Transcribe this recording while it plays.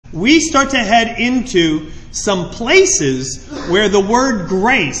we start to head into some places where the word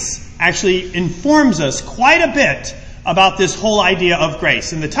grace actually informs us quite a bit about this whole idea of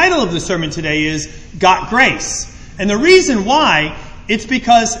grace. And the title of the sermon today is Got Grace. And the reason why, it's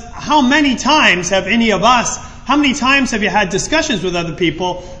because how many times have any of us, how many times have you had discussions with other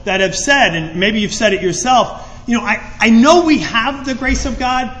people that have said, and maybe you've said it yourself, I know we have the grace of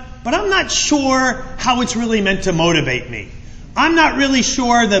God, but I'm not sure how it's really meant to motivate me. I'm not really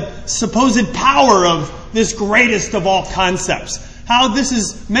sure the supposed power of this greatest of all concepts. How this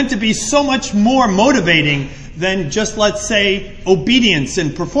is meant to be so much more motivating than just, let's say, obedience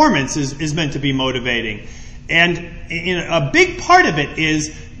and performance is meant to be motivating. And a big part of it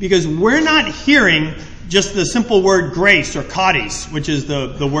is because we're not hearing just the simple word grace or charis, which is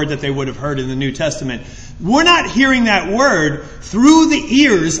the word that they would have heard in the New Testament. We're not hearing that word through the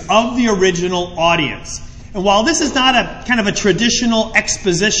ears of the original audience. And while this is not a kind of a traditional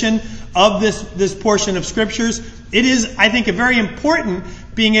exposition of this portion of Scriptures, it is, I think, a very important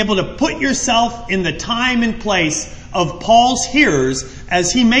being able to put yourself in the time and place of Paul's hearers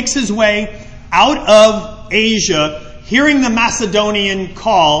as he makes his way out of Asia, hearing the Macedonian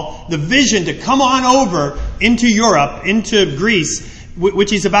call, the vision to come on over into Europe, into Greece, which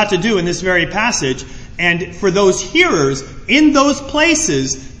he's about to do in this very passage. And for those hearers in those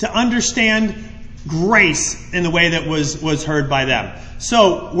places to understand grace in the way that was heard by them.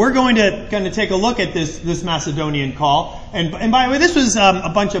 So we're going to take a look at this Macedonian call. And by the way, this was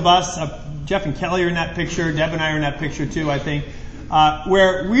a bunch of us. Jeff and Kelly are in that picture. Deb and I are in that picture too, I think.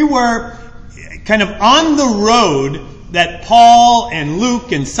 Where we were kind of on the road that Paul and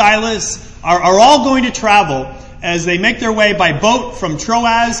Luke and Silas are all going to travel as they make their way by boat from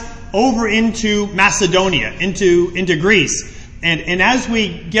Troas over into Macedonia, into Greece. And as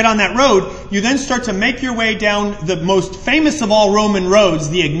we get on that road, you then start to make your way down the most famous of all Roman roads,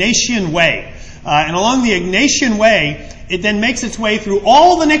 the Egnatian Way. And along the Egnatian Way, it then makes its way through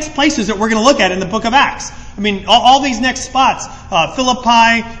all the next places that we're going to look at in the book of Acts. I mean, all these next spots,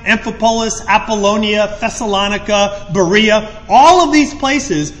 Philippi, Amphipolis, Apollonia, Thessalonica, Berea, all of these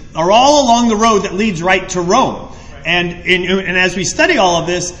places are all along the road that leads right to Rome. And as we study all of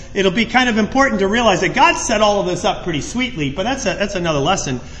this, it'll be kind of important to realize that God set all of this up pretty sweetly, but that's another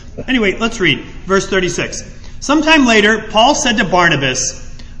lesson. Anyway, let's read verse 36. Sometime later, Paul said to Barnabas,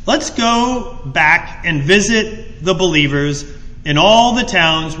 "Let's go back and visit the believers in all the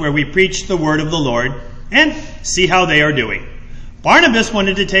towns where we preach the word of the Lord and see how they are doing." Barnabas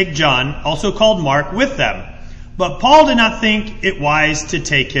wanted to take John, also called Mark, with them. But Paul did not think it wise to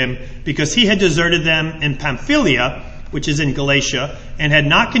take him because he had deserted them in Pamphylia, which is in Galatia, and had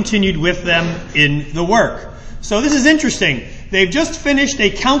not continued with them in the work. So this is interesting. They've just finished a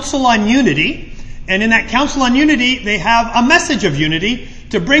council on unity, and in that council on unity, they have a message of unity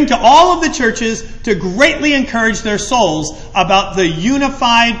to bring to all of the churches to greatly encourage their souls about the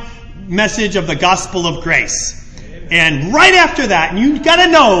unified message of the gospel of grace. And right after that, and you've got to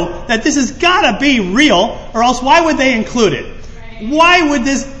know that this has got to be real, or else why would they include it? Why would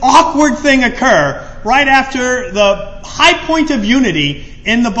this awkward thing occur right after the high point of unity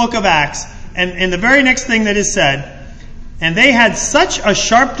in the book of Acts? And the very next thing that is said, "And they had such a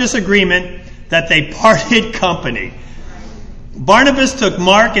sharp disagreement that they parted company. Barnabas took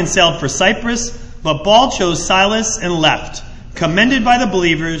Mark and sailed for Cyprus, but Paul chose Silas and left, commended by the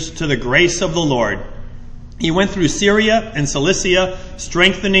believers to the grace of the Lord. He went through Syria and Cilicia,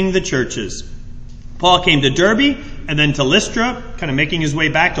 strengthening the churches. Paul came to Derbe and then to Lystra, kind of making his way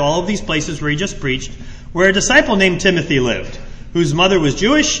back to all of these places where he just preached, where a disciple named Timothy lived, whose mother was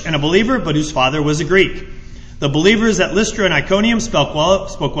Jewish and a believer, but whose father was a Greek. The believers at Lystra and Iconium spoke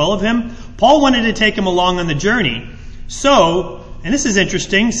well of him. Paul wanted to take him along on the journey. So, and this is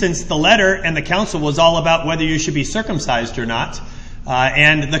interesting, since the letter and the council was all about whether you should be circumcised or not,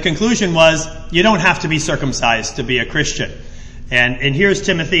 and the conclusion was, you don't have to be circumcised to be a Christian. And here's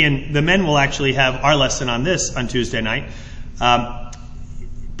Timothy, and the men will actually have our lesson on this on Tuesday night.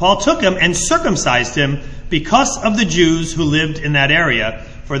 Paul took him and circumcised him because of the Jews who lived in that area,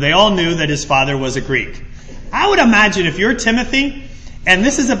 for they all knew that his father was a Greek. I would imagine if you're Timothy, and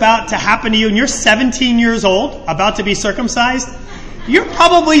this is about to happen to you, and you're 17 years old, about to be circumcised, you're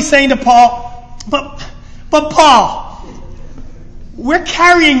probably saying to Paul, but Paul, we're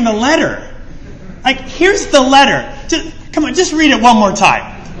carrying the letter. Like, here's the letter. Come on, just read it one more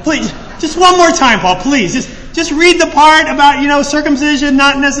time. Please, just one more time, Paul, please. Just read the part about, circumcision,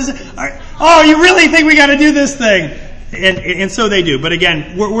 not necessary. Oh, you really think we got to do this thing? And so they do. But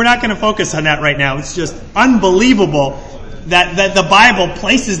again, we're not going to focus on that right now. It's just unbelievable that the Bible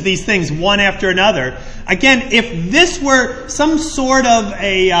places these things one after another. Again, if this were some sort of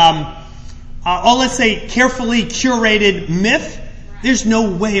a, let's say, carefully curated myth, there's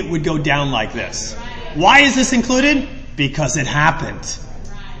no way it would go down like this. Why is this included? Because it happened.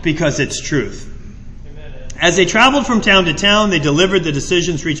 Because it's truth. As they traveled from town to town, they delivered the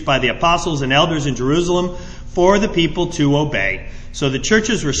decisions reached by the apostles and elders in Jerusalem for the people to obey. So the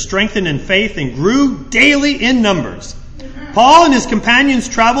churches were strengthened in faith and grew daily in numbers. Paul and his companions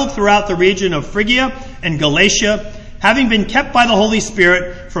traveled throughout the region of Phrygia and Galatia, having been kept by the Holy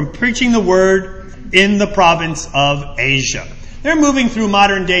Spirit from preaching the word in the province of Asia. They're moving through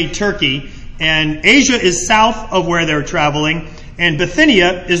modern-day Turkey, and Asia is south of where they're traveling, and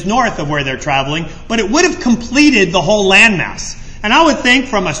Bithynia is north of where they're traveling, but it would have completed the whole landmass. And I would think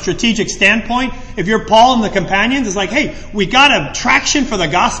from a strategic standpoint, if you're Paul and the companions, it's like, hey, we got a traction for the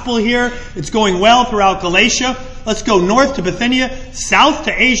gospel here. It's going well throughout Galatia. Let's go north to Bithynia, south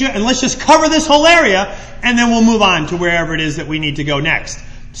to Asia, and let's just cover this whole area, and then we'll move on to wherever it is that we need to go next.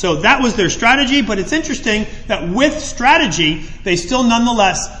 So that was their strategy, but it's interesting that with strategy, they still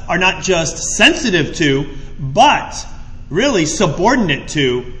nonetheless are not just sensitive to, but really subordinate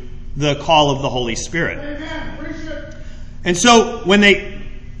to the call of the Holy Spirit. Amen. And so when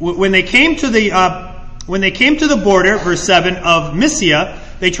they came to the border, verse 7 of Mysia,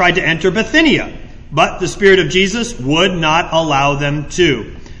 they tried to enter Bithynia, but the Spirit of Jesus would not allow them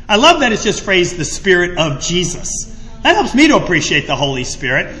to. I love that it's just phrased the Spirit of Jesus. That helps me to appreciate the Holy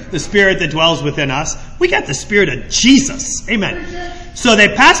Spirit, the Spirit that dwells within us. We got the Spirit of Jesus. Amen. So they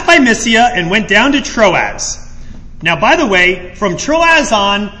passed by Mysia and went down to Troas. Now, by the way, from Troas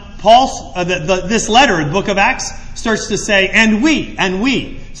on, this letter, the book of Acts, starts to say, and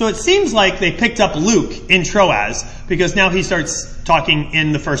we. So it seems like they picked up Luke in Troas, because now he starts talking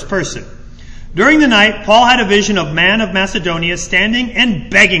in the first person. During the night, Paul had a vision of man of Macedonia standing and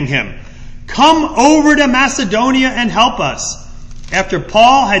begging him, "Come over to Macedonia and help us." After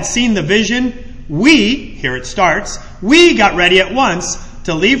Paul had seen the vision, here it starts, we got ready at once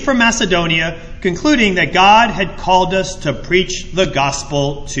to leave for Macedonia, concluding that God had called us to preach the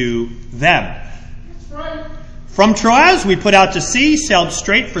gospel to them. From Troas, we put out to sea, sailed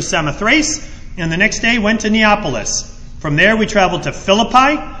straight for Samothrace, and the next day went to Neapolis. From there, we traveled to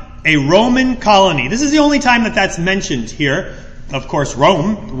Philippi, a Roman colony. This is the only time that that's mentioned here. Of course,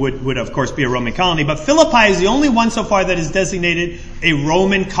 Rome would of course be a Roman colony, but Philippi is the only one so far that is designated a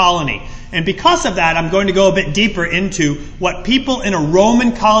Roman colony. And because of that, I'm going to go a bit deeper into what people in a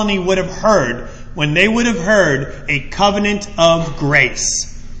Roman colony would have heard when they would have heard a covenant of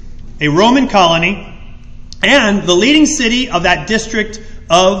grace. A Roman colony, and the leading city of that district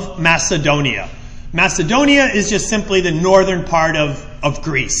of Macedonia. Macedonia is just simply the northern part of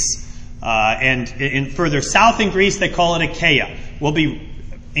Greece. And in further south in Greece, they call it Achaia. We'll be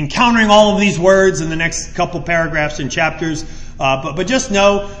encountering all of these words in the next couple paragraphs and chapters. But just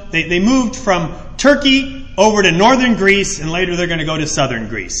know they moved from Turkey over to northern Greece, and later they're going to go to southern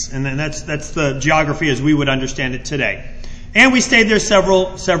Greece. And then that's the geography as we would understand it today. And we stayed there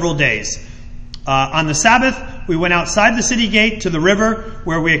several days. On the Sabbath, we went outside the city gate to the river,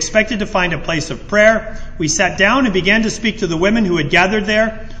 where we expected to find a place of prayer. We sat down and began to speak to the women who had gathered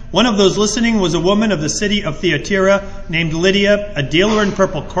there. One of those listening was a woman of the city of Thyatira named Lydia, a dealer in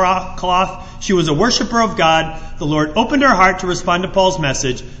purple cloth. She was a worshiper of God. The Lord opened her heart to respond to Paul's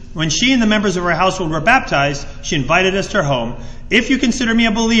message. When she and the members of her household were baptized, she invited us to her home. "If you consider me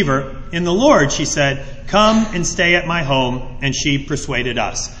a believer in the Lord," she said, "come and stay at my home." And she persuaded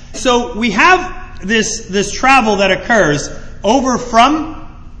us. So we have this travel that occurs over from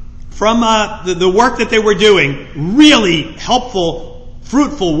the work that they were doing. Really helpful,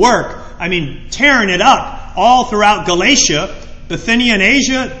 fruitful work. I mean, tearing it up all throughout Galatia, Bithynia and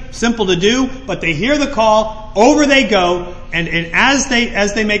Asia, simple to do, but they hear the call, over they go, and as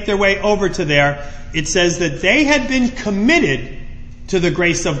they make their way over to there, it says that they had been committed to the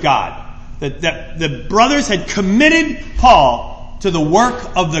grace of God. That the brothers had committed Paul to the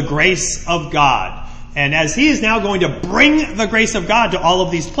work of the grace of God. And as he is now going to bring the grace of God to all of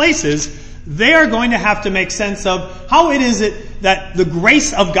these places, they are going to have to make sense of how it is that the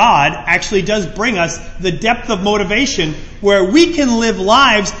grace of God actually does bring us the depth of motivation where we can live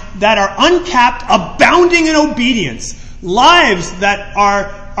lives that are uncapped, abounding in obedience, lives that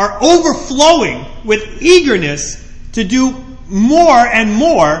are overflowing with eagerness to do more and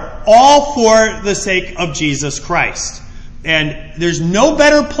more, all for the sake of Jesus Christ. And there's no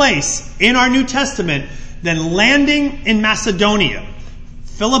better place in our New Testament than landing in Macedonia.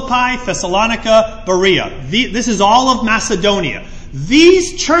 Philippi, Thessalonica, Berea. This is all of Macedonia.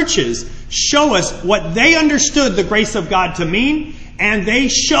 These churches show us what they understood the grace of God to mean, and they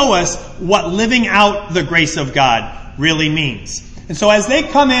show us what living out the grace of God really means. And so as they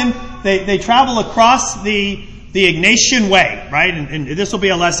come in, they travel across the Ignatian Way, right? And this will be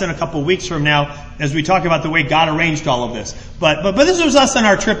a lesson a couple weeks from now as we talk about the way God arranged all of this. But this was us on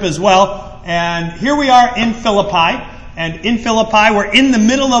our trip as well. And here we are in Philippi. And in Philippi, we're in the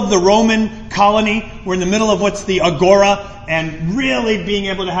middle of the Roman colony. We're in the middle of what's the Agora, and really being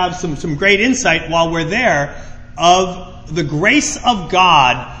able to have some great insight while we're there of the grace of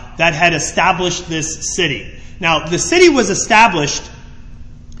God that had established this city. Now, the city was established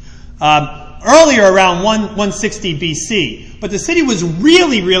earlier around 160 BC, but the city was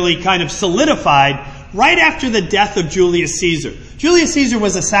really kind of solidified right after the death of Julius Caesar. Julius Caesar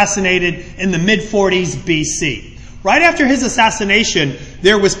was assassinated in the mid-40s BC. Right after his assassination,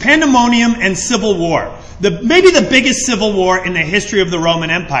 there was pandemonium and civil war. Maybe the biggest civil war in the history of the Roman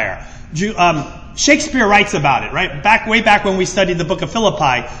Empire. Shakespeare writes about it, right? Way back when we studied the book of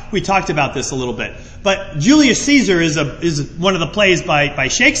Philippi, we talked about this a little bit. But Julius Caesar is one of the plays by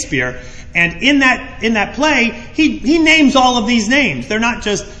Shakespeare, and in that play, he names all of these names. They're not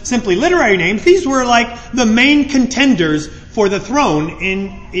just simply literary names. These were like the main contenders for the throne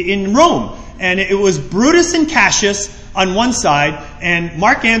in Rome. And it was Brutus and Cassius on one side, and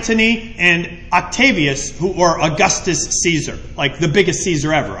Mark Antony and Octavius, or Augustus Caesar, like the biggest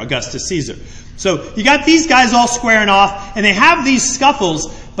Caesar ever, Augustus Caesar. So you got these guys all squaring off, and they have these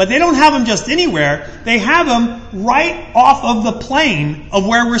scuffles, but they don't have them just anywhere. They have them right off of the plain of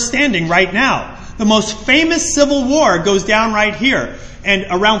where we're standing right now. The most famous civil war goes down right here. And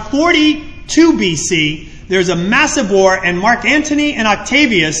around 42 BC, there's a massive war, and Mark Antony and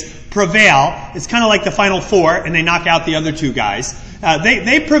Octavius prevail. It's kind of like the Final Four, and they knock out the other two guys.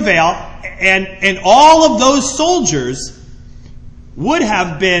 They prevail, and all of those soldiers would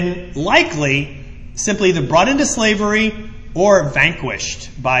have been likely simply either brought into slavery or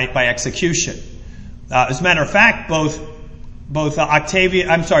vanquished by execution. As a matter of fact, both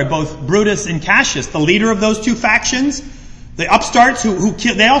Brutus and Cassius, the leader of those two factions, the upstarts who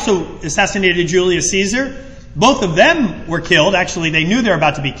killed, they also assassinated Julius Caesar. Both of them were killed. Actually, they knew they were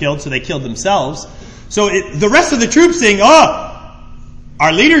about to be killed, so they killed themselves. So the rest of the troops saying, "Oh,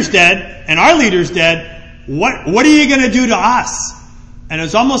 our leader's dead, and our leader's dead. What are you going to do to us?" And it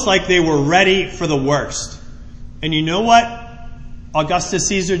was almost like they were ready for the worst. And you know what Augustus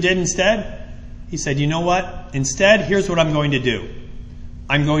Caesar did instead? He said, "You know what? Instead, here's what I'm going to do.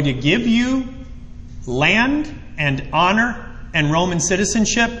 I'm going to give you land and honor and Roman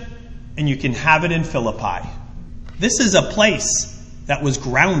citizenship, and you can have it in Philippi." This is a place that was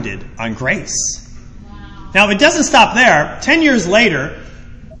grounded on grace. Wow. Now, it doesn't stop there. 10 years later,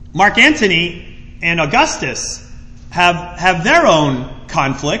 Mark Antony and Augustus have their own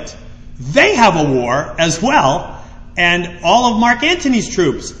conflict. They have a war as well, and all of Mark Antony's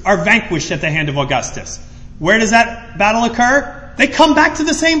troops are vanquished at the hand of Augustus. Where does that battle occur? They come back to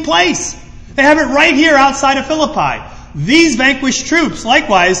the same place. They have it right here outside of Philippi. These vanquished troops,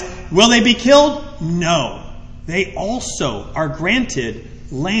 likewise, will they be killed? No. They also are granted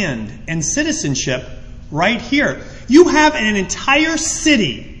land and citizenship right here. You have an entire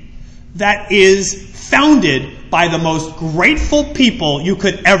city that is founded by the most grateful people you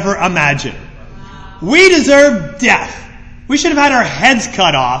could ever imagine. We deserve death. We should have had our heads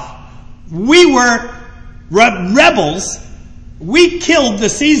cut off. We were rebels. We killed the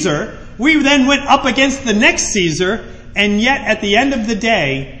Caesar. We then went up against the next Caesar. And yet, at the end of the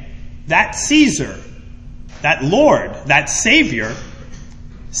day, that Caesar, that Lord, that Savior,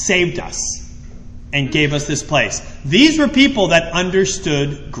 saved us and gave us this place. These were people that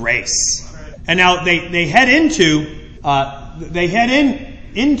understood grace. And now they head into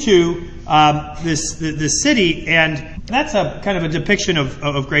this city, and that's a kind of a depiction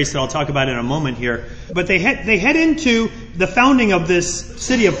of grace that I'll talk about in a moment here. But they head into the founding of this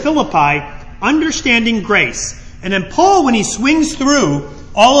city of Philippi, understanding grace. And then Paul, when he swings through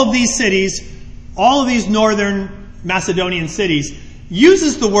all of these cities, all of these northern Macedonian cities,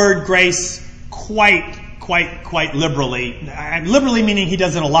 uses the word grace quite liberally. Liberally meaning he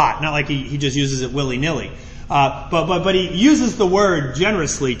does it a lot, not like he just uses it willy-nilly. But he uses the word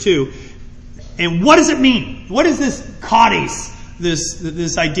generously too. And what does it mean? What does this charis,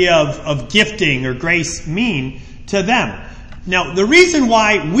 this idea of gifting or grace mean to them? Now, the reason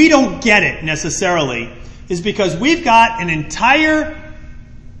why we don't get it necessarily is because we've got an entire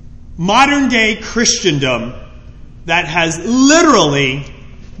modern day Christendom that has literally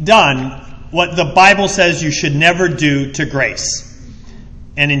done what the Bible says you should never do to grace.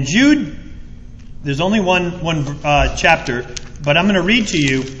 And in Jude, there's only one chapter, but I'm going to read to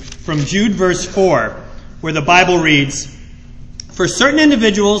you from Jude verse 4, where the Bible reads, For certain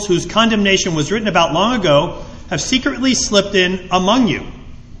individuals whose condemnation was written about long ago have secretly slipped in among you.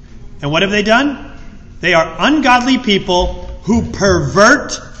 And what have they done? They are ungodly people who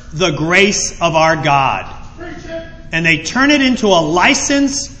pervert the grace of our God. And they turn it into a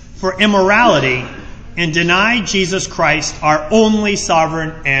license for immorality and deny Jesus Christ, our only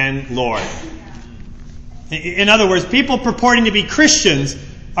sovereign and Lord. In other words, people purporting to be Christians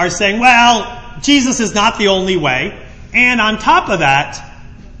are saying, well, Jesus is not the only way. And on top of that,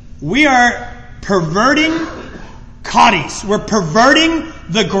 we are perverting Kaddish. We're perverting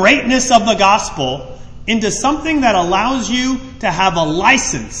the greatness of the gospel into something that allows you to have a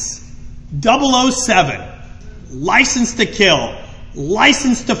license. 007. License to kill.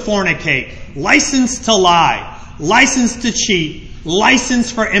 License to fornicate. License to lie. License to cheat.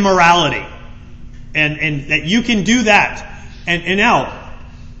 License for immorality. And that you can do that. And now,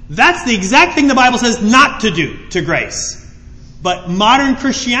 that's the exact thing the Bible says not to do to grace. But modern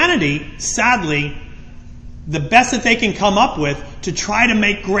Christianity, sadly, the best that they can come up with to try to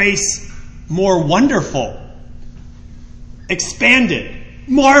make grace more wonderful, expanded,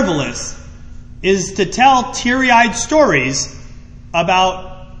 marvelous, is to tell teary-eyed stories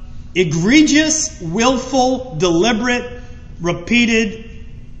about egregious, willful, deliberate, repeated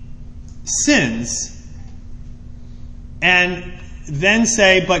sins, and then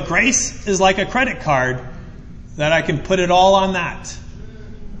say, but grace is like a credit card that I can put it all on that.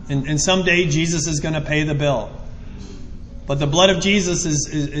 And someday Jesus is going to pay the bill. But the blood of Jesus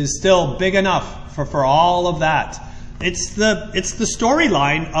is still big enough for all of that. It's the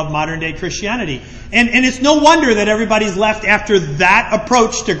storyline of modern day Christianity. And it's no wonder that everybody's left after that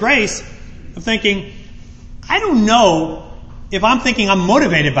approach to grace of thinking, I don't know if I'm thinking I'm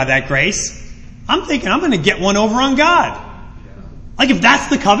motivated by that grace. I'm thinking I'm going to get one over on God. Like if that's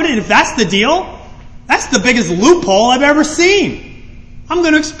the covenant, if that's the deal, that's the biggest loophole I've ever seen. I'm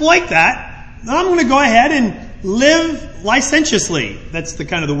going to exploit that. Then I'm going to go ahead and live licentiously. That's the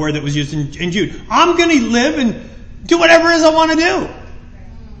kind of the word that was used in Jude. I'm going to live and do whatever it is I want to do.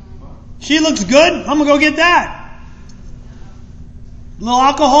 She looks good. I'm going to go get that. A little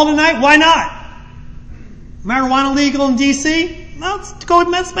alcohol tonight? Why not? Marijuana legal in D.C.?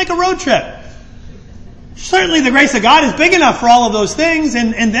 Let's make a road trip. Certainly the grace of God is big enough for all of those things,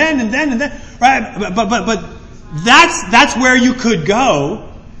 and then. Right? But that's where you could go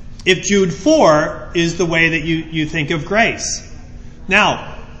if Jude 4 is the way that you think of grace.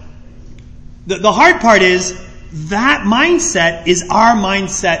 Now, the hard part is that mindset is our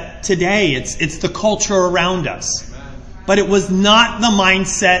mindset today. It's the culture around us. But it was not the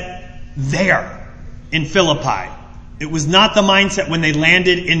mindset there in Philippi. It was not the mindset when they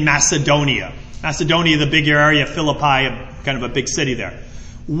landed in Macedonia. Macedonia, the big area, Philippi, kind of a big city there.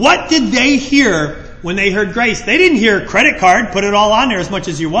 What did they hear when they heard grace? They didn't hear credit card, put it all on there as much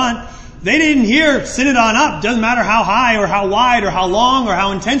as you want. They didn't hear send it on up. Doesn't matter how high or how wide or how long or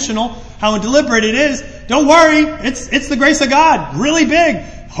how intentional, how deliberate it is. Don't worry, it's the grace of God. Really big.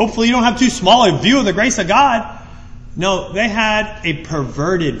 Hopefully you don't have too small a view of the grace of God. No, they had a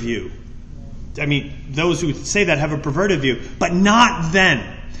perverted view. I mean, those who say that have a perverted view, but not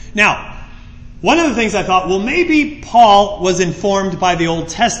then. Now, one of the things I thought, well, maybe Paul was informed by the Old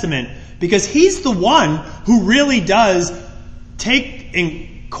Testament because he's the one who really does take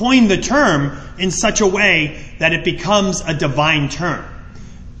and coin the term in such a way that it becomes a divine term.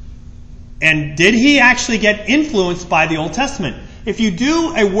 And did he actually get influenced by the Old Testament? If you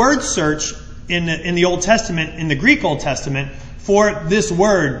do a word search in the Old Testament, in the Greek Old Testament, for this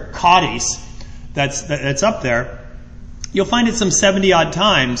word, Kaddish, that's up there, you'll find it some 70-odd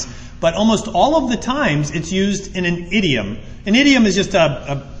times. But almost all of the times it's used in an idiom. An idiom is just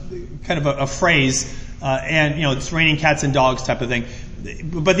a kind of a phrase, and it's raining cats and dogs type of thing.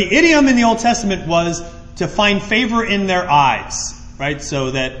 But the idiom in the Old Testament was to find favor in their eyes, right?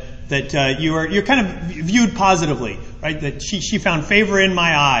 So that you're kind of viewed positively, right? That she found favor in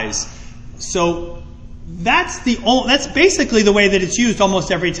my eyes. So that's basically the way that it's used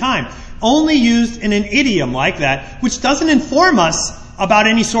almost every time. Only used in an idiom like that, which doesn't inform us about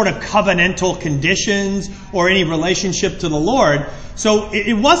any sort of covenantal conditions or any relationship to the Lord. So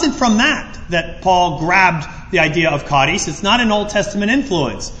it wasn't from that Paul grabbed the idea of Kaddish. It's not an Old Testament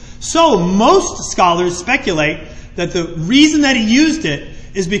influence. So most scholars speculate that the reason that he used it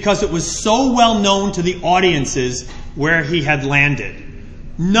is because it was so well known to the audiences where he had landed.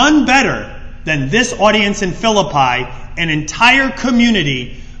 None better than this audience in Philippi, an entire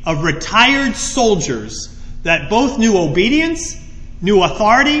community of retired soldiers that both knew obedience, knew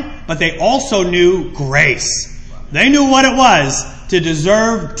authority, but they also knew grace. They knew what it was to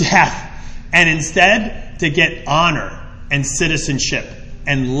deserve death and instead to get honor and citizenship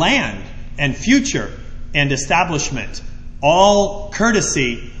and land and future and establishment, all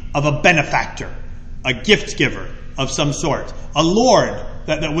courtesy of a benefactor, a gift giver of some sort, a lord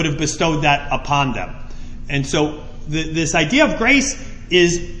that would have bestowed that upon them. And so this idea of grace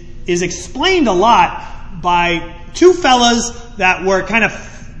is explained a lot by two fellas that were kind of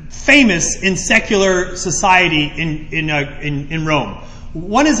famous in secular society in Rome.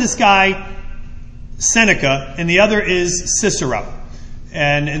 One is this guy Seneca, and the other is Cicero.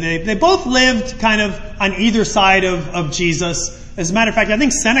 And they both lived kind of on either side of Jesus. As a matter of fact, I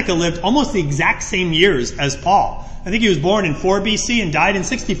think Seneca lived almost the exact same years as Paul. I think he was born in 4 BC and died in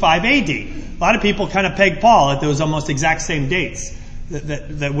 65 AD. A lot of people kind of peg Paul at those almost exact same dates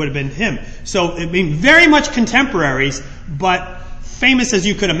that would have been him. So, I mean, very much contemporaries, but famous as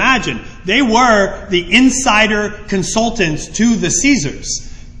you could imagine. They were the insider consultants to the Caesars.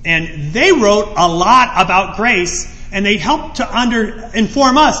 And they wrote a lot about grace, and they helped to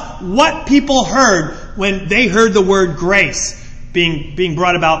inform us what people heard when they heard the word grace being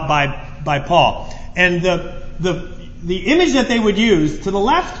brought about by Paul. And the image that they would use, to the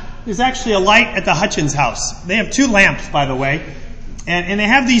left, is actually a light at the Hutchins house. They have 2 lamps, by the way. And they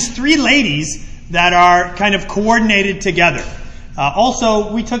have these 3 ladies that are kind of coordinated together.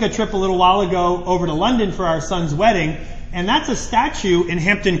 Also, we took a trip a little while ago over to London for our son's wedding, and that's a statue in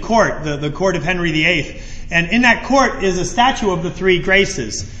Hampton Court, the court of Henry VIII. And in that court is a statue of the 3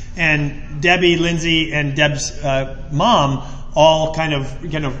 Graces. And Debbie, Lindsay, and Deb's mom all kind of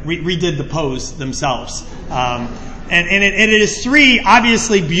redid the pose themselves. And it is 3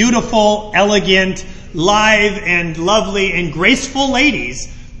 obviously beautiful, elegant, live, and lovely, and graceful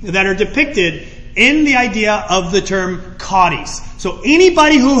ladies that are depicted in the idea of the term caudice. So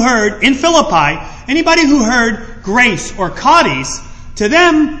anybody who heard, in Philippi, anybody who heard grace or caudice, to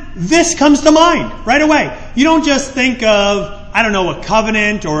them, this comes to mind right away. You don't just think of, I don't know, a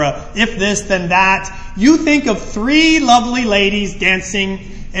covenant or a if this then that. You think of 3 lovely ladies dancing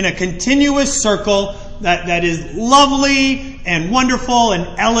in a continuous circle that is lovely and wonderful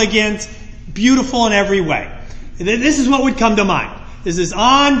and elegant, beautiful in every way. This is what would come to mind. Is this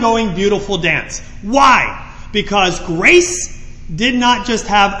ongoing beautiful dance. Why? Because grace did not just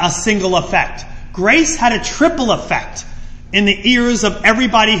have a single effect. Grace had a triple effect in the ears of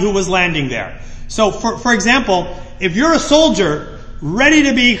everybody who was landing there. So, for example, if you're a soldier ready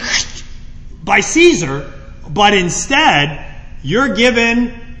to be by Caesar, but instead you're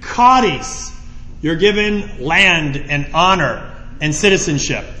given caudice, you're given land and honor and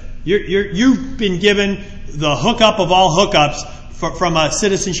citizenship. You've been given the hookup of all hookups from a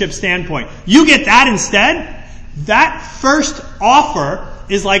citizenship standpoint. You get that instead. That first offer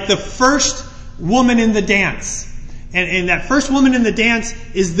is like the first woman in the dance. And that first woman in the dance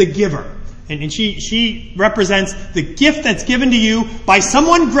is the giver. And she represents the gift that's given to you by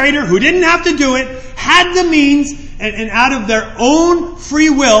someone greater who didn't have to do it, had the means, and out of their own free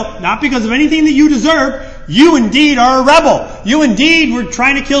will, not because of anything that you deserve, you indeed are a rebel. You indeed were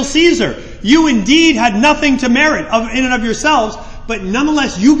trying to kill Caesar. You indeed had nothing to merit in and of yourselves, but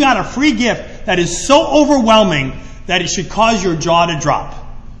nonetheless you got a free gift that is so overwhelming that it should cause your jaw to drop.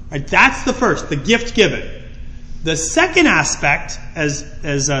 Right? That's the first, the gift given. The second aspect, as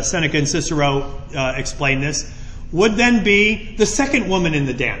Seneca and Cicero explain this, would then be the second woman in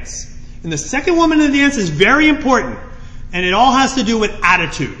the dance. And the second woman in the dance is very important. And it all has to do with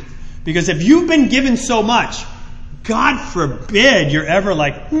attitude. Because if you've been given so much, God forbid you're ever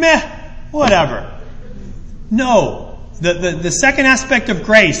like, meh, whatever. No. The second aspect of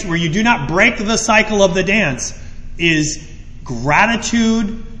grace, where you do not break the cycle of the dance, is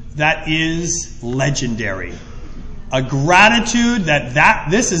gratitude that is legendary. A gratitude that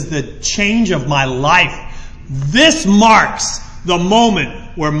this is the change of my life. This marks the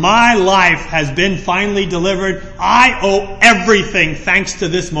moment where my life has been finally delivered. I owe everything thanks to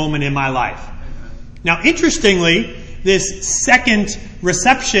this moment in my life. Now, interestingly, this second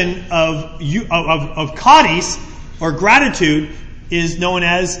reception of caudice, or gratitude, is known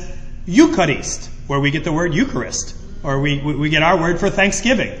as Eucharist, where we get the word Eucharist, or we get our word for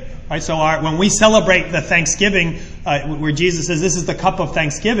Thanksgiving. Right, so when we celebrate the Thanksgiving, where Jesus says this is the cup of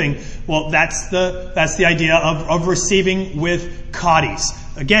Thanksgiving, well, that's the idea of receiving with caudice.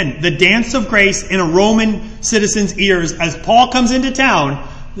 Again, the dance of grace in a Roman citizen's ears as Paul comes into town.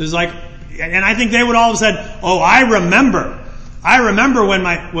 There's like, and I think they would all have said, "Oh, I remember when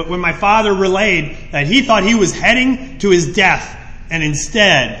my father relayed that he thought he was heading to his death, and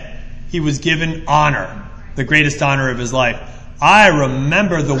instead he was given honor, the greatest honor of his life." I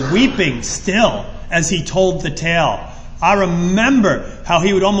remember the weeping still as he told the tale. I remember how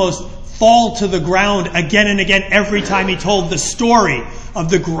he would almost fall to the ground again and again every time he told the story of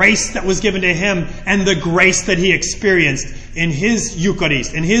the grace that was given to him and the grace that he experienced in his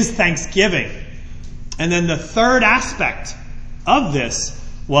Eucharist, in his Thanksgiving. And then the third aspect of this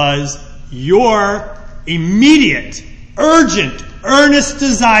was your immediate, urgent, earnest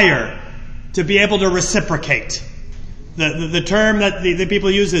desire to be able to reciprocate. The term that the people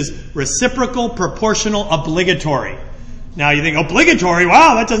use is reciprocal, proportional, obligatory. Now you think, obligatory?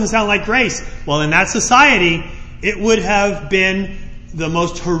 Wow, that doesn't sound like grace. Well, in that society, it would have been the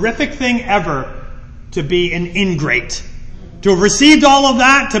most horrific thing ever to be an ingrate. To have received all of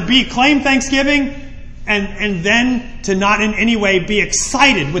that, to claim Thanksgiving, and then to not in any way be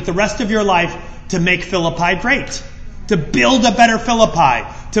excited with the rest of your life to make Philippi great. To build a better Philippi.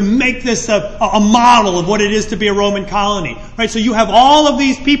 To make this a model of what it is to be a Roman colony. Right? So you have all of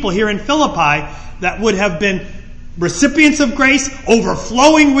these people here in Philippi that would have been recipients of grace,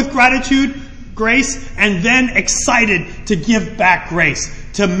 overflowing with gratitude, grace, and then excited to give back grace.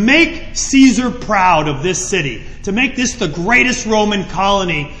 To make Caesar proud of this city. To make this the greatest Roman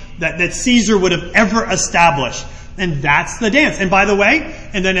colony that Caesar would have ever established. And that's the dance. And by the way,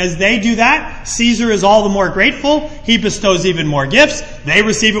 and then as they do that, Caesar is all the more grateful. He bestows even more gifts. They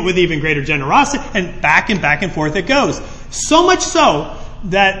receive it with even greater generosity. And back and forth it goes. So much so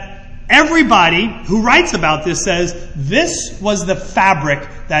that everybody who writes about this says this was the fabric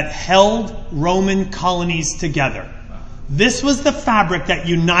that held Roman colonies together. This was the fabric that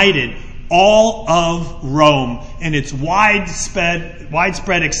united all of Rome in its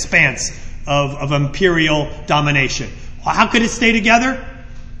widespread expanse of imperial domination. How could it stay together?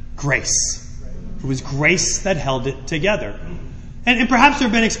 Grace. It was grace that held it together. And perhaps there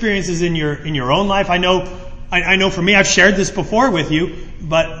have been experiences in your own life. I know for me, I've shared this before with you,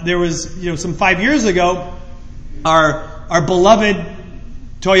 but there was, some 5 years ago, our beloved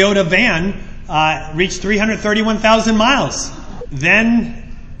Toyota van reached 331,000 miles. Then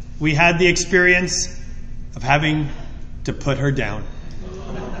we had the experience of having to put her down.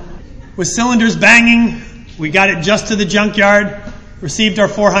 With cylinders banging, we got it just to the junkyard, received our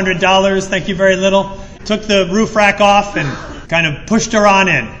 $400, thank you very little, took the roof rack off and kind of pushed her on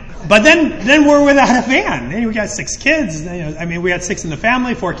in. But then we're without a van. We got 6 kids. We had 6 in the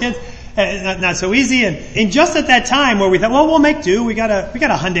family, 4 kids. Not so easy. And just at that time where we thought, well, we'll make do. We got a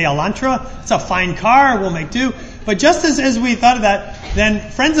Hyundai Elantra. It's a fine car. We'll make do. But just as we thought of that,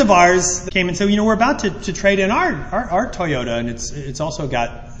 then friends of ours came and said, we're about to trade in our Toyota, and it's also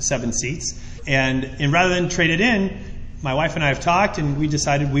got 7 seats. And rather than trade it in, my wife and I have talked, and we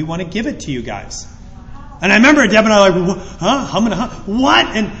decided we want to give it to you guys. And I remember Deb and I were like, huh? What?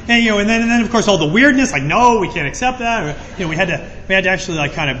 And then of course all the weirdness, like, no, we can't accept that. We had to actually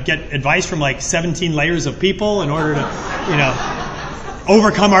kind of get advice from 17 layers of people in order to,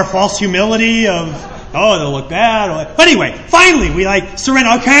 overcome our false humility of, they'll look bad. But anyway, finally we surrender.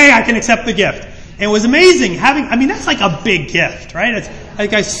 Okay, I can accept the gift. And it was amazing that's like a big gift, right? It's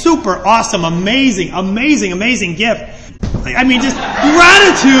like a super awesome, amazing gift. Just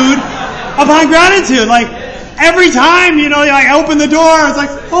gratitude upon gratitude. Every time, I open the door, it's like,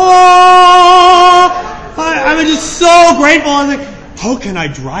 I'm just so grateful. I was like, how can I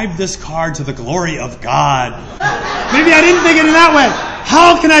drive this car to the glory of God? Maybe I didn't think it in that way.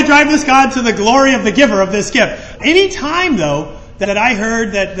 How can I drive this God to the glory of the giver of this gift? Any time, though, that I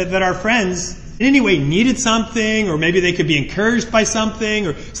heard that our friends in any way needed something, or maybe they could be encouraged by something,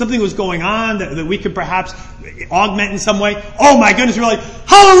 or something was going on that we could perhaps augment in some way, oh my goodness, we're like,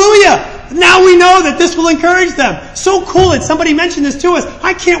 hallelujah! Now we know that this will encourage them. So cool that somebody mentioned this to us.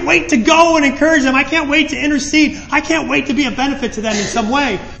 I can't wait to go and encourage them. I can't wait to intercede. I can't wait to be a benefit to them in some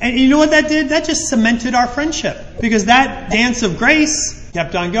way. And you know what that did? That just cemented our friendship. Because that dance of grace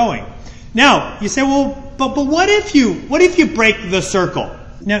kept on going. Now, you say, well, but what if you break the circle?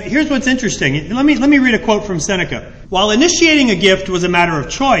 Now, here's what's interesting. Let me read a quote from Seneca. While initiating a gift was a matter of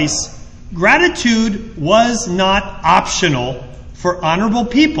choice, gratitude was not optional for honorable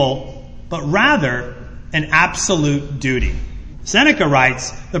people, but rather an absolute duty. Seneca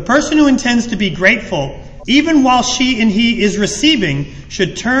writes, the person who intends to be grateful, even while she and he is receiving,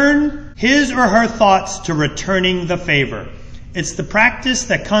 should turn his or her thoughts to returning the favor. It's the practice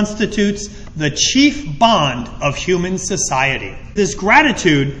that constitutes the chief bond of human society. This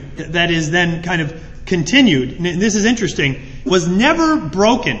gratitude that is then kind of continued, and this is interesting, was never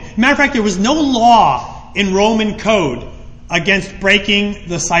broken. Matter of fact, there was no law in Roman code against breaking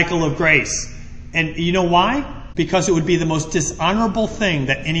the cycle of grace. And you know why? Because it would be the most dishonorable thing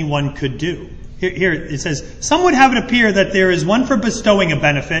that anyone could do. Here it says, some would have it appear that there is one for bestowing a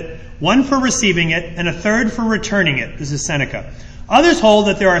benefit, one for receiving it, and a third for returning it. This is Seneca. Others hold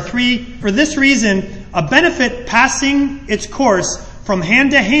that there are three. For this reason, a benefit passing its course from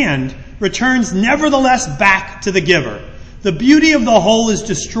hand to hand returns nevertheless back to the giver. The beauty of the whole is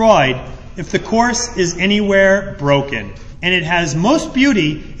destroyed if the course is anywhere broken. And it has most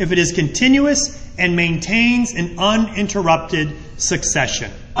beauty if it is continuous and maintains an uninterrupted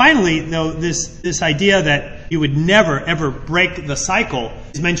succession. Finally, though, this idea that you would never, ever break the cycle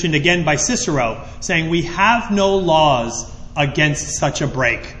is mentioned again by Cicero, saying we have no laws against such a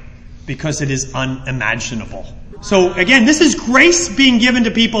break because it is unimaginable. So again, this is grace being given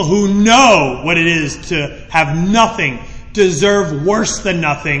to people who know what it is to have nothing, deserve worse than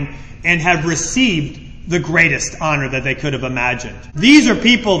nothing, and have received the greatest honor that they could have imagined. These are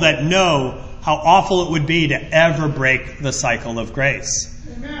people that know how awful it would be to ever break the cycle of grace.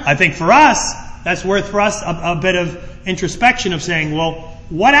 Amen. I think for us, that's worth for us a bit of introspection of saying, well,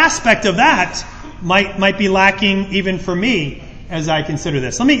 what aspect of that might be lacking even for me as I consider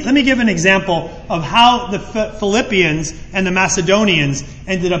this? Let me give an example of how the Philippians and the Macedonians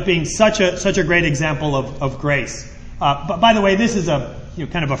ended up being such a great example of grace. But by the way, this is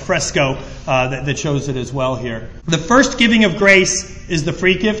kind of a fresco that shows it as well here. The first giving of grace is the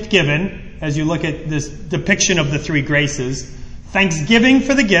free gift given, as you look at this depiction of the three graces. Thanksgiving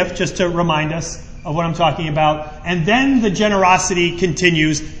for the gift, just to remind us of what I'm talking about. And then the generosity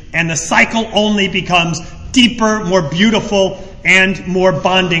continues, and the cycle only becomes deeper, more beautiful, and more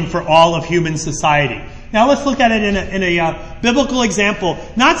bonding for all of human society. Now let's look at it in a biblical example.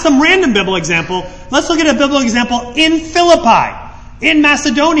 Not some random biblical example. Let's look at a biblical example in Philippi, in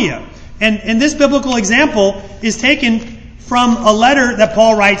Macedonia. And this biblical example is taken from a letter that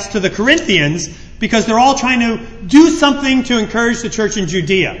Paul writes to the Corinthians, because they're all trying to do something to encourage the church in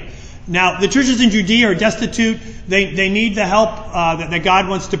Judea. Now, the churches in Judea are destitute. They need the help that God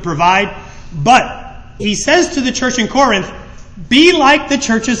wants to provide. But he says to the church in Corinth, be like the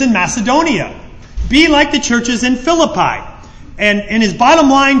churches in Macedonia. Be like the churches in Philippi. And his bottom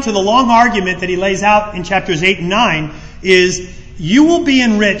line to the long argument that he lays out in chapters 8 and 9 is, you will be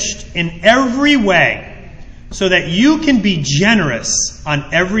enriched in every way so that you can be generous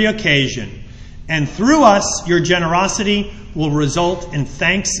on every occasion. And through us, your generosity will result in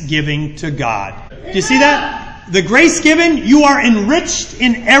thanksgiving to God. Do you see that? The grace given, you are enriched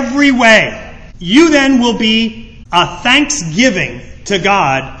in every way. You then will be a thanksgiving to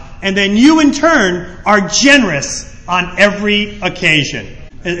God, and then you in turn are generous on every occasion.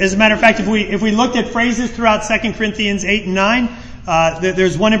 As a matter of fact, if we looked at phrases throughout 2 Corinthians 8 and 9,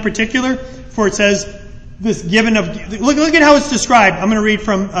 there's one in particular, for it says, this given of... Look at how it's described. I'm going to read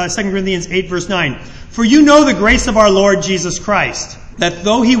from 2 Corinthians 8, verse 9. For you know the grace of our Lord Jesus Christ, that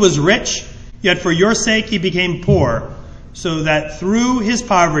though he was rich, yet for your sake he became poor, so that through his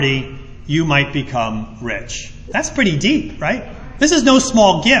poverty you might become rich. That's pretty deep, right? This is no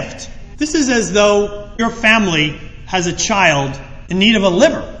small gift. This is as though your family has a child in need of a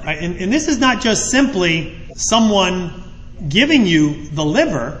liver. Right? And this is not just simply someone giving you the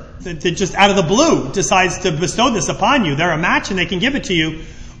liver that just out of the blue decides to bestow this upon you. They're a match and they can give it to you,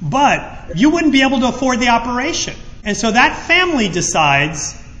 but you wouldn't be able to afford the operation. And so that family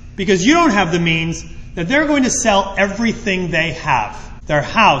decides, because you don't have the means, that they're going to sell everything they have. Their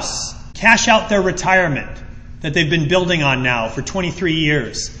house, cash out their retirement that they've been building on now for 23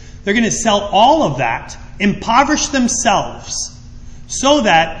 years. They're going to sell all of that, impoverish themselves, so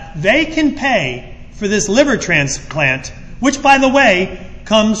that they can pay for this liver transplant, which, by the way,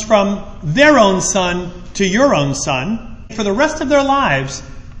 comes from their own son to your own son. For the rest of their lives,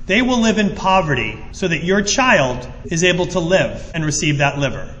 they will live in poverty so that your child is able to live and receive that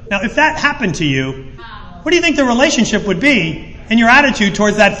liver. Now, if that happened to you, what do you think the relationship would be and your attitude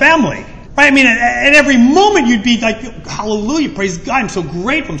towards that family? Right? I mean, at every moment you'd be like, hallelujah, praise God, I'm so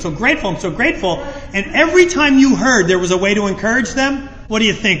grateful, I'm so grateful, I'm so grateful. And every time you heard there was a way to encourage them, what do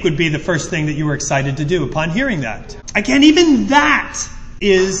you think would be the first thing that you were excited to do upon hearing that? Again, even that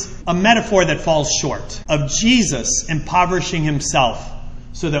is a metaphor that falls short of Jesus impoverishing himself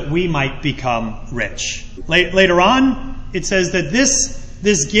so that we might become rich. Later on, it says that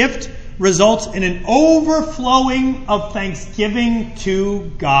this gift results in an overflowing of thanksgiving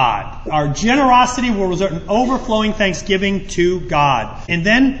to God. Our generosity will result in overflowing thanksgiving to God. And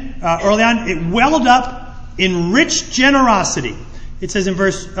then, early on, it welled up in rich generosity. It says in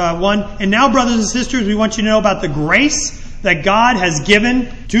verse 1, and now, brothers and sisters, we want you to know about the grace that God has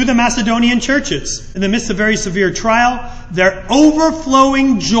given to the Macedonian churches. In the midst of very severe trial, their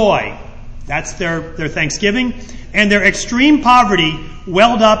overflowing joy, that's their thanksgiving, and their extreme poverty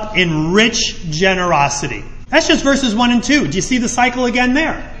welled up in rich generosity. That's just verses 1 and 2. Do you see the cycle again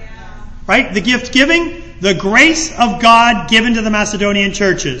there? Yeah. Right? The gift giving, the grace of God given to the Macedonian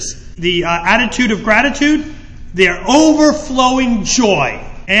churches, the attitude of gratitude, their overflowing joy.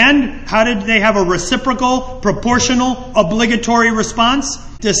 And how did they have a reciprocal, proportional, obligatory response?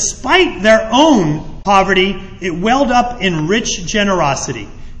 Despite their own poverty, it welled up in rich generosity.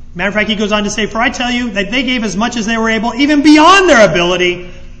 Matter of fact, he goes on to say, for I tell you that they gave as much as they were able, even beyond their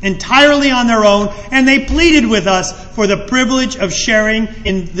ability, entirely on their own, and they pleaded with us for the privilege of sharing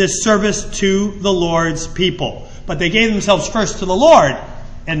in this service to the Lord's people. But they gave themselves first to the Lord,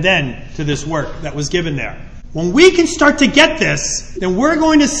 and then to this work that was given there. When we can start to get this, then we're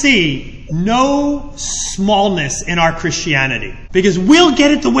going to see no smallness in our Christianity. Because we'll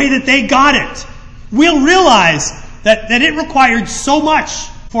get it the way that they got it. We'll realize that it required so much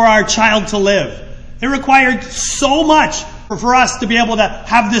for our child to live. It required so much for us to be able to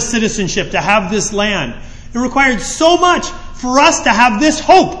have this citizenship, to have this land. It required so much for us to have this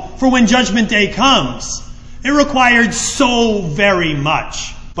hope for when Judgment Day comes. It required so very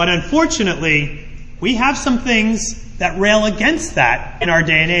much. But unfortunately, we have some things that rail against that in our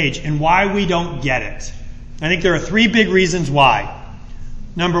day and age, and why we don't get it. I think there are three big reasons why.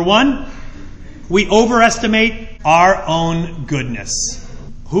 Number one, we overestimate our own goodness.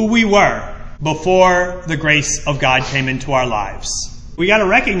 Who we were before the grace of God came into our lives. We got to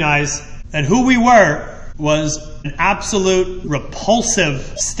recognize that who we were was an absolute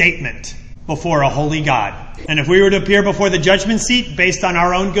repulsive statement before a holy God. And if we were to appear before the judgment seat based on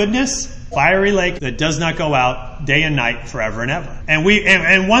our own goodness, fiery lake that does not go out day and night forever and ever.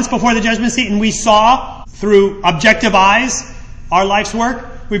 And once before the judgment seat and we saw through objective eyes our life's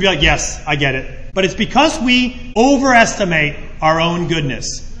work, we'd be like, yes, I get it. But it's because we overestimate our own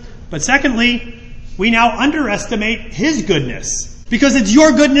goodness. But secondly, we now underestimate His goodness. Because it's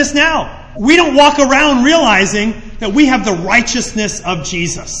your goodness now. We don't walk around realizing that we have the righteousness of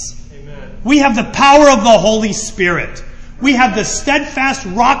Jesus. Amen. We have the power of the Holy Spirit. We have the steadfast,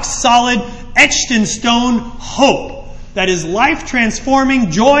 rock-solid, etched-in-stone hope that is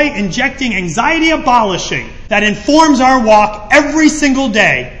life-transforming, joy-injecting, anxiety-abolishing, that informs our walk every single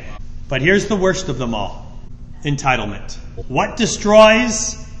day. But here's the worst of them all. Entitlement. What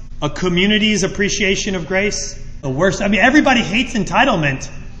destroys a community's appreciation of grace? The worst. I mean, everybody hates entitlement.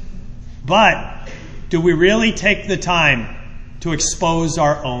 But do we really take the time to expose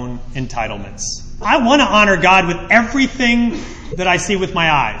our own entitlements? I want to honor God with everything that I see with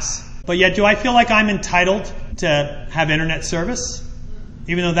my eyes. But yet, do I feel like I'm entitled to have internet service?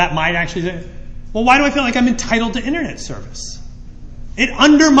 Even though that might actually... Well, why do I feel like I'm entitled to internet service? It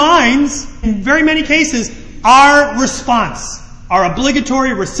undermines, in very many cases, our response. Our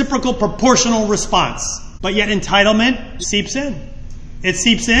obligatory, reciprocal, proportional response. But yet entitlement seeps in. It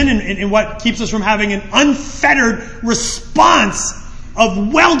seeps in what keeps us from having an unfettered response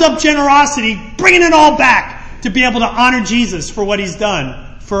of welled-up generosity, bringing it all back to be able to honor Jesus for what He's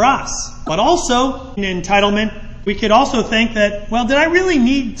done for us. But also, in entitlement, we could also think that, well, did I really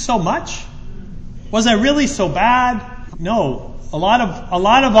need so much? Was I really so bad? No. A lot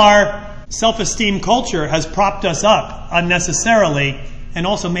of our self-esteem culture has propped us up unnecessarily and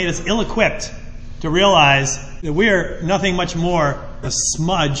also made us ill-equipped to realize that we're nothing much more a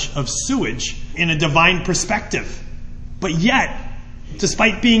smudge of sewage in a divine perspective. But yet,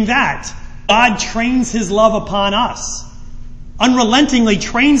 despite being that, God trains His love upon us, unrelentingly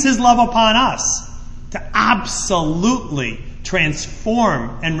trains His love upon us to absolutely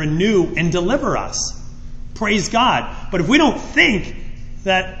transform and renew and deliver us. Praise God. But if we don't think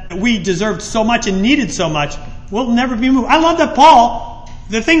that we deserved so much and needed so much, we'll never be moved. I love that Paul,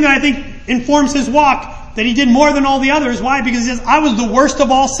 the thing that I think informs his walk, that he did more than all the others. Why? Because he says, I was the worst of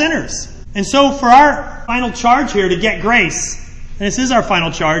all sinners. And so for our final charge here to get grace, and this is our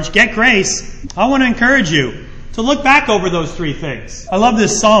final charge, get grace, I want to encourage you to look back over those three things. I love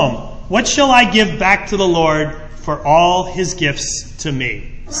this psalm. What shall I give back to the Lord for all His gifts to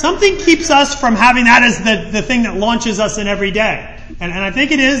me? Something keeps us from having that as the thing that launches us in every day. And I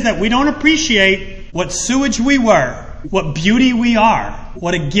think it is that we don't appreciate what sewage we were, what beauty we are,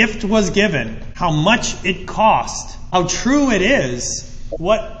 what a gift was given, how much it cost, how true it is,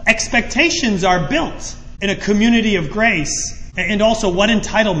 what expectations are built in a community of grace, and also what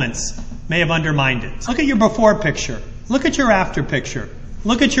entitlements may have undermined it. Look at your before picture. Look at your after picture.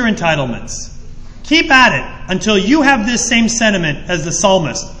 Look at your entitlements. Keep at it until you have this same sentiment as the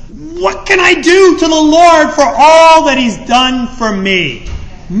psalmist. What can I do to the Lord for all that He's done for me?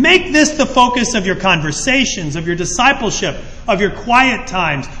 Make this the focus of your conversations, of your discipleship, of your quiet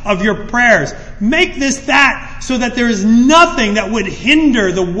times, of your prayers. Make this that so that there is nothing that would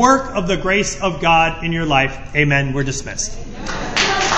hinder the work of the grace of God in your life. Amen. We're dismissed.